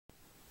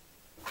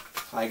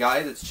Hi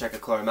guys, it's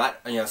checkacola Matt.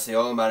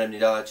 안녕하세요,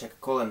 마름니다.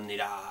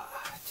 checkacola'입니다.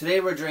 Today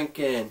we're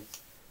drinking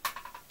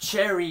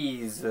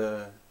cherries.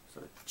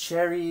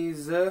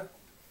 Cherries,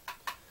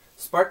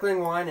 sparkling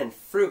wine and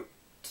fruit.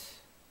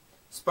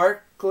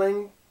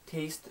 Sparkling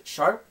taste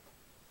sharp.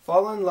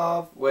 Fall in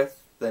love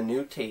with the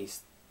new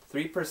taste.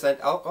 3%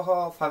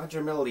 alcohol,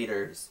 500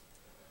 milliliters.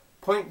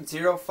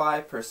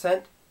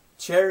 0.05%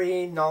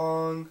 cherry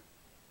nong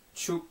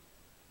chuk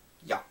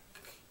yak.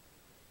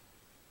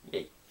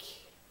 Yake.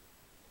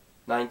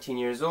 19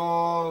 years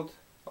old.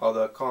 All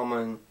the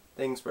common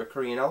things for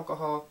Korean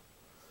alcohol.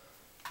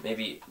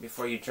 Maybe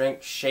before you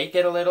drink, shake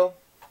it a little.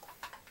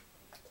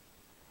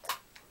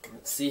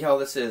 Let's see how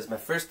this is. My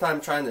first time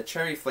trying the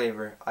cherry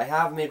flavor. I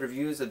have made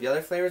reviews of the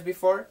other flavors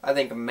before. I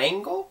think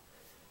mango,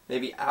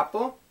 maybe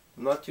apple.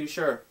 I'm not too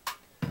sure.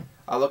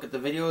 I'll look at the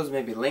videos,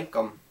 maybe link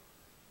them.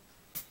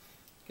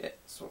 Okay,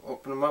 so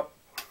open them up.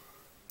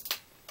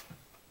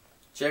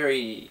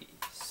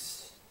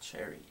 Cherries.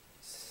 Cherries.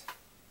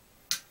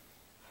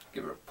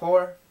 Give it a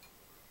pour.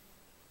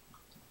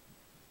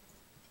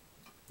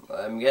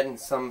 I'm getting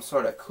some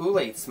sort of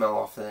Kool-Aid smell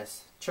off of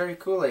this. Cherry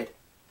Kool-Aid.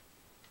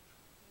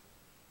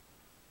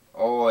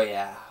 Oh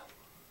yeah.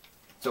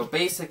 So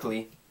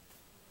basically,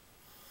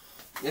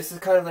 this is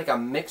kind of like a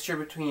mixture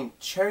between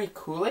cherry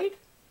Kool-Aid,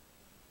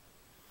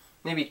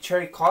 maybe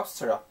cherry cough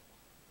syrup.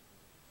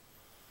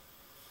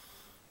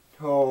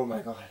 Oh my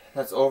god,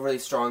 that's overly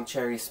strong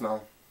cherry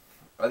smell.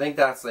 I think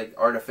that's like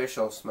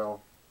artificial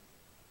smell.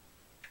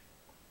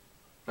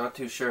 Not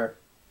too sure.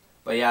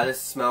 But yeah, this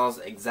smells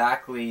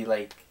exactly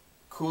like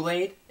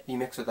Kool-Aid you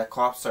mix with a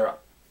cough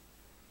syrup.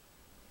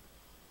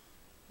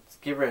 Let's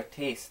give her a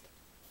taste.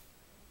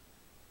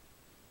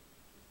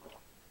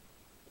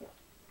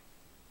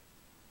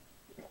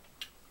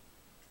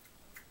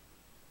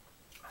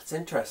 That's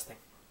interesting.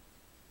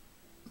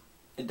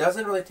 It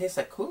doesn't really taste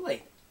like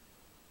Kool-Aid.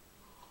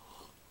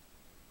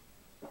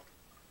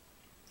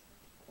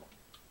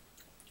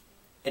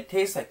 It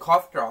tastes like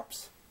cough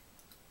drops.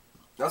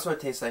 That's what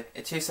it tastes like.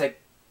 It tastes like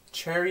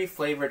cherry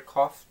flavored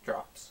cough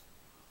drops.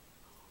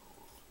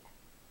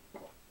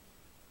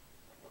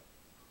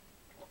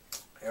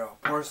 Here, I'll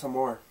pour some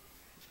more.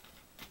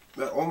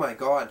 But, oh my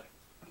god.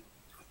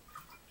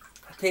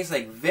 It tastes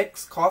like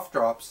Vicks cough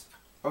drops.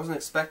 I wasn't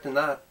expecting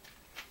that.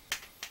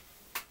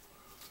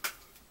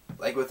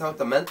 Like without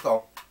the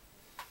menthol.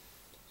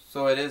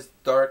 So it is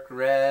dark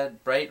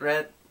red, bright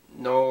red,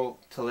 no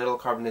to little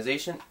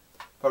carbonization.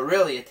 But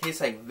really, it tastes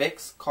like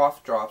Vicks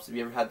cough drops. Have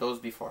you ever had those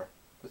before?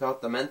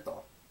 Without the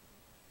menthol.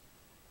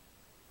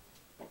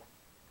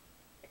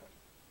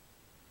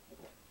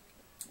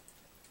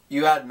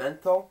 You add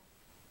menthol,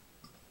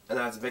 and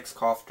that's Vicks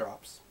cough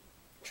drops.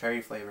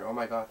 Cherry flavor. Oh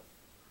my god.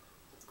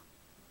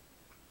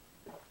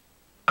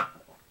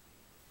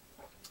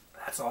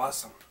 That's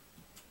awesome.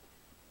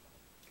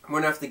 I'm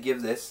going to have to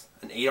give this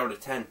an 8 out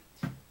of 10.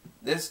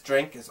 This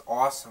drink is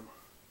awesome.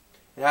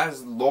 It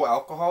has low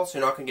alcohol, so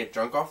you're not going to get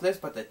drunk off this,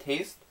 but the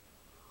taste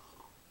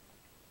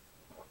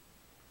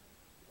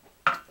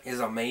is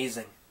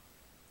amazing.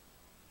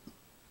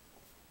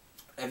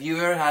 Have you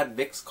ever had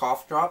Vicks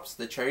cough drops,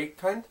 the cherry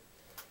kind?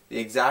 The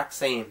exact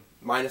same,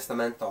 minus the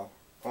menthol.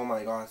 Oh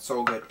my god,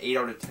 so good. 8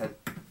 out of 10.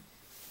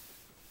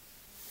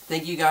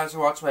 Thank you guys for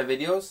watching my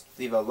videos.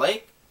 Leave a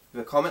like,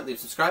 leave a comment, leave a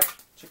subscribe.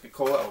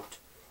 checkacola out.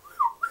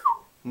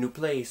 New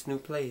place,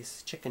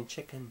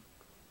 chicken.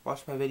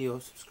 Watch my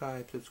videos,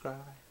 subscribe.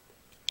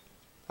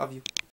 Love you.